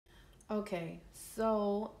Okay,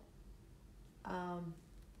 so I'm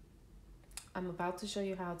about to show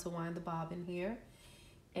you how to wind the bobbin here,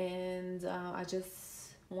 and I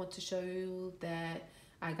just want to show you that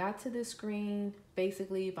I got to this screen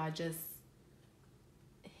basically by just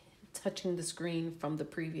touching the screen from the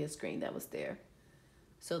previous screen that was there.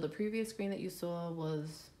 So the previous screen that you saw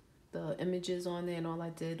was the images on there, and all I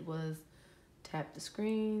did was tap the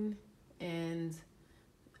screen and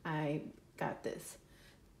I got this.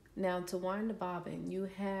 Now to wind the bobbin, you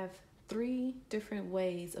have 3 different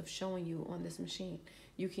ways of showing you on this machine.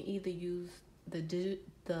 You can either use the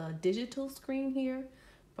digital screen here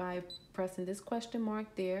by pressing this question mark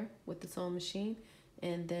there with the sewing machine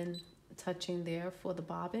and then touching there for the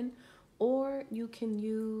bobbin, or you can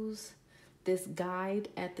use this guide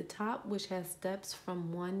at the top which has steps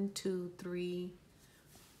from 1, 2, 3,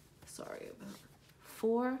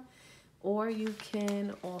 4, or you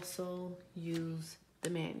can also use the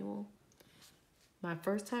manual. My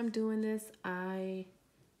first time doing this, I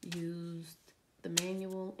used the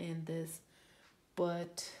manual in this,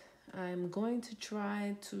 but I'm going to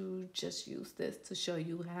try to just use this to show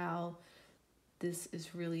you how this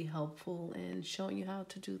is really helpful in showing you how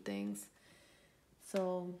to do things.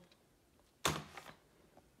 So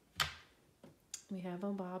we have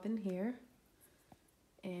a bobbin here,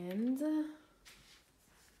 and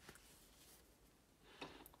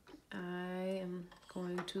I am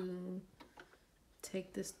going to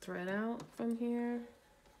take this thread out from here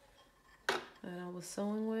that I was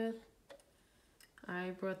sewing with.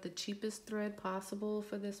 I brought the cheapest thread possible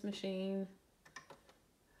for this machine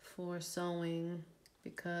for sewing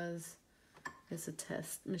because it's a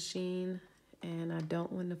test machine and I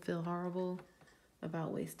don't want to feel horrible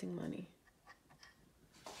about wasting money.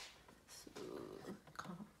 So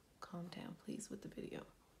calm down please with the video.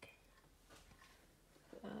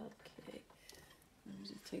 Okay, let me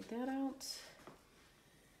just take that out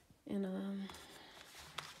and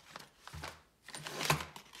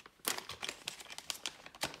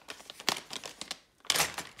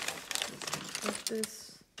put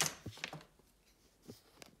this.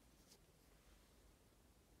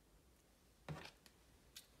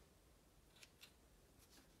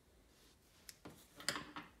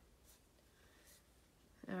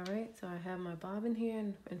 All right, so I have my bobbin here,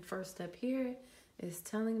 and first step here is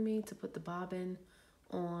telling me to put the bobbin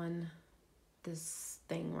on this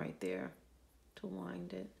thing right there to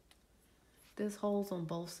wind it. There's holes on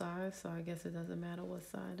both sides, so I guess it doesn't matter what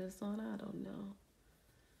side it's on. I don't know.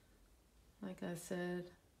 Like I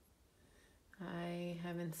said, I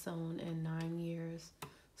haven't sewn in 9 years,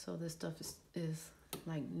 so this stuff is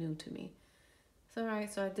like new to me. So all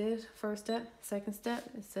right, so I did first step. Second step,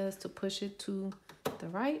 it says to push it to the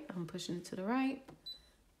right. I'm pushing it to the right.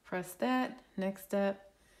 Press that. Next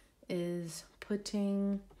step is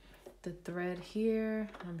putting the thread here.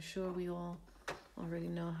 I'm sure we all already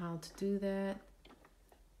know how to do that.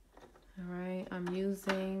 All right, I'm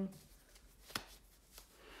using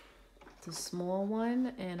the small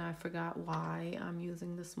one, and I forgot why I'm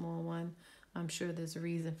using the small one. I'm sure there's a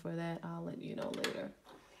reason for that. I'll let you know later.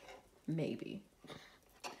 Maybe.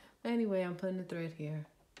 Anyway, I'm putting the thread here.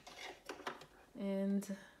 And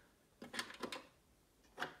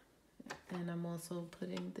I'm also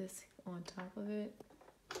putting this on top of it.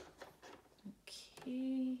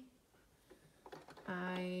 Okay.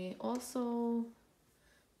 I also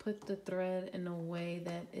put the thread in a way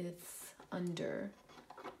that it's under,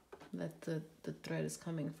 that the thread is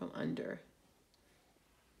coming from under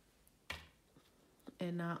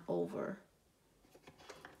and not over.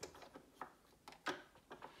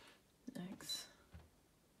 Next.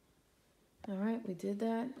 All right, we did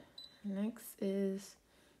that. Next is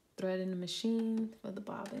thread in the machine for the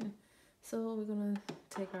bobbin. So we're gonna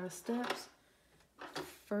take our steps.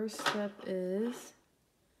 First step is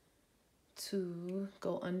to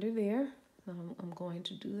go under there. I'm going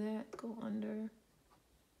to do that, go under.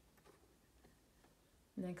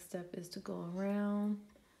 Next step is to go around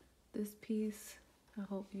this piece. I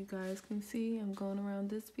hope you guys can see. I'm going around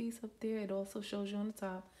this piece up there. It also shows you on the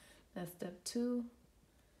top. That's step 2.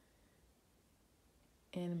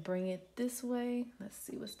 And bring it this way. Let's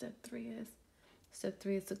see what step 3 is. Step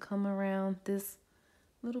 3 is to come around this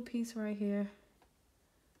little piece right here.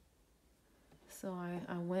 So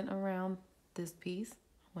I went around this piece,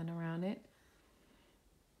 went around it,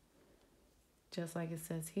 just like it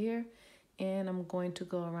says here. And I'm going to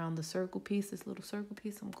go around the circle piece, this little circle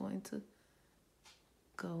piece. I'm going to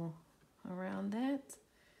go around that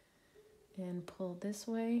and pull this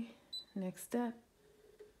way. Next step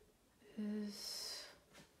is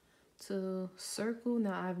to circle.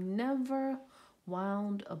 Now I've never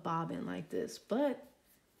wound a bobbin like this, but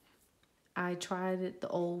I tried it the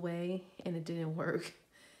old way and it didn't work.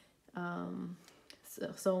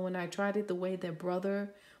 So when I tried it the way that brother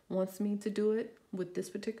wants me to do it with this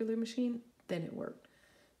particular machine, then it worked.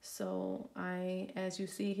 So as you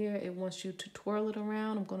see here, it wants you to twirl it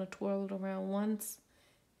around. I'm going to twirl it around once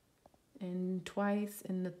and twice,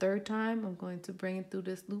 and the third time I'm going to bring it through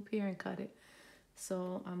this loop here and cut it.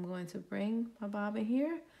 So I'm going to bring my bobbin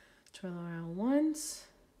here, twirl around once,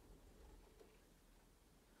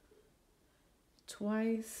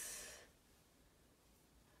 twice,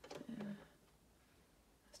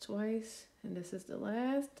 twice, and this is the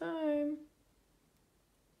last time.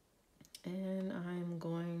 And I'm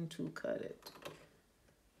going to cut it.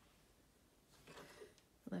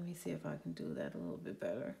 Let me see if I can do that a little bit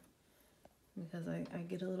better, because I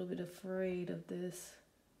get a little bit afraid of this.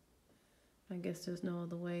 I guess there's no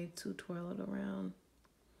other way to twirl it around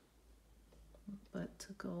but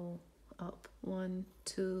to go up. 1,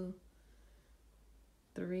 2,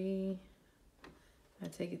 3. I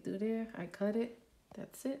take it through there, I cut it,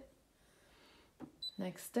 that's it.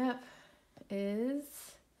 Next step is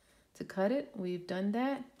to cut it. We've done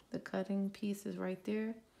that. The cutting piece is right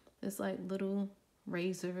there. It's like little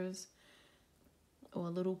razors or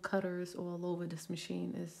little cutters all over this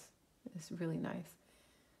machine. It's really nice.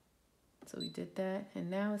 So we did that, and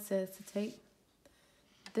now it says to take,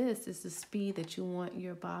 this is the speed that you want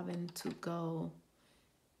your bobbin to go.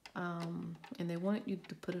 And they want you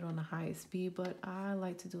to put it on the highest speed, but I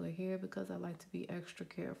like to do it here because I like to be extra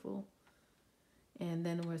careful. And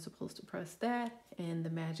then we're supposed to press that, and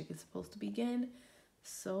the magic is supposed to begin.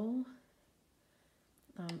 So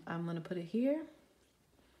I'm gonna put it here,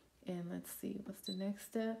 and let's see what's the next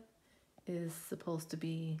step. Is supposed to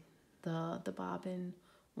be the bobbin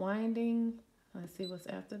winding. Let's see what's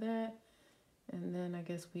after that, and then I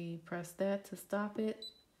guess we press that to stop it,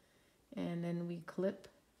 and then we clip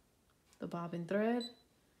the bobbin thread.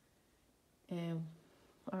 And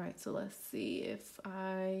all right, so let's see if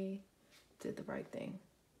I did the right thing.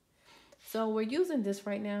 So we're using this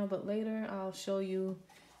right now, but later I'll show you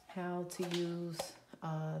how to use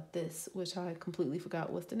this, which I completely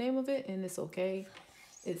forgot what's the name of it, and it's okay.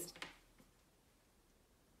 It's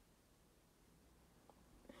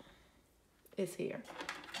here.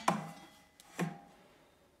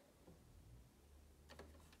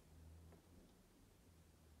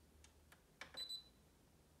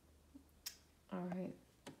 All right.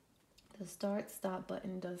 The start-stop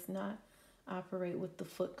button does not operate with the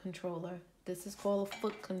foot controller. This is called a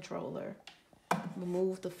foot controller.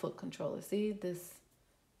 Remove the foot controller. See, this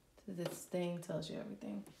thing tells you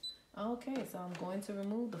everything. Okay, so I'm going to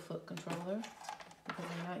remove the foot controller because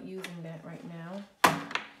I'm not using that right now.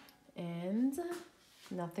 And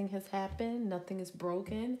nothing has happened. Nothing is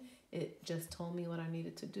broken. It just told me what I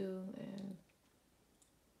needed to do, and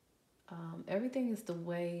everything is the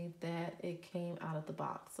way that it came out of the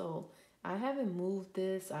box. So I haven't moved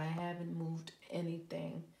this. I haven't moved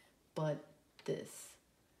anything but this.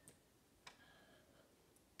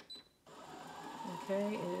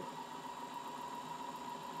 Okay,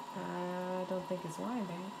 I don't think it's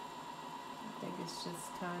winding. I think it's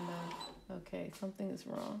just kind of, okay, something is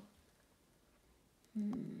wrong.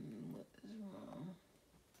 What is wrong?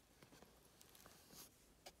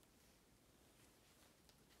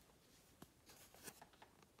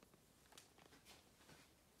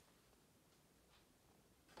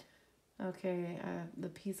 Okay, the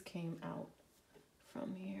piece came out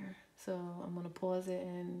from here. So I'm gonna pause it,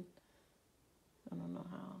 and I don't know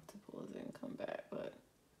how to pause it and come back, but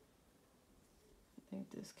I think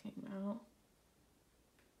this came out.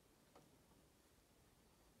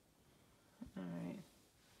 All right,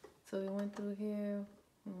 so we went through here,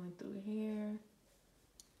 we went through here,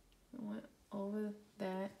 we went over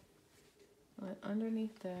that, went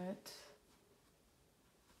underneath that,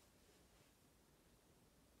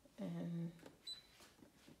 and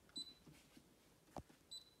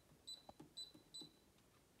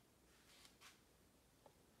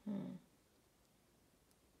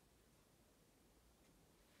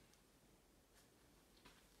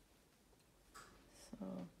so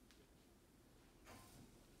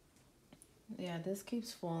yeah, this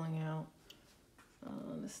keeps falling out. I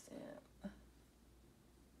don't understand.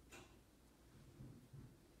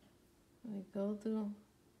 We go through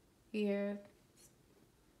here,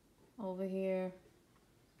 over here,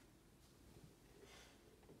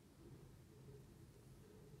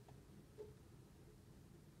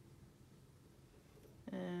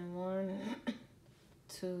 and 1,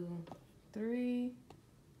 2, 3.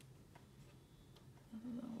 I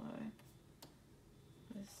don't know why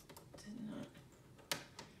this did not.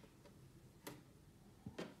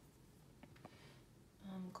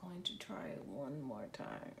 I'm going going to try it one more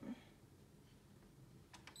time.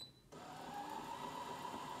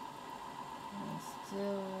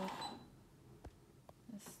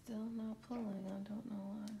 It's still not pulling. I don't know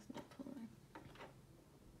why it's not pulling.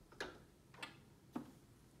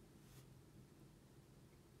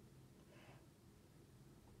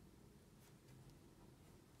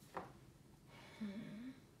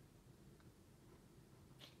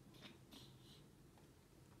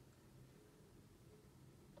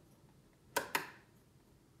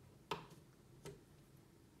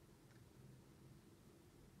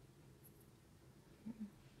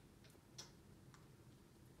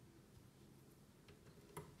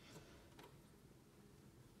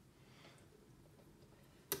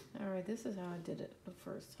 All right, this is how I did it the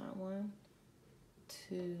first time. 1,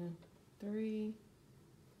 2, 3,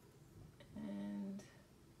 and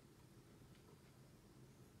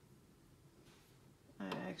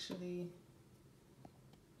I actually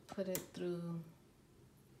put it through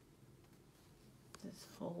this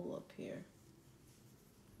hole up here.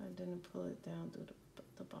 I didn't pull it down through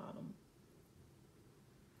the bottom.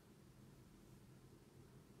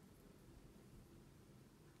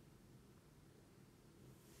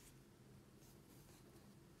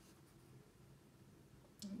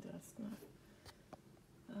 That's not,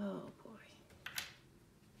 oh boy.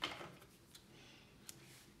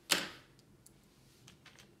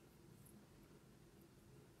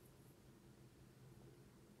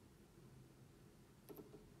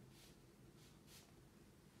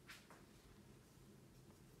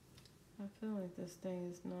 I feel like this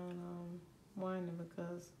thing is not winding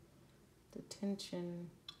because the tension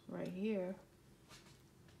right here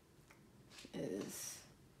is,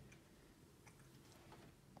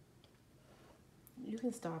 you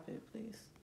can stop it, please.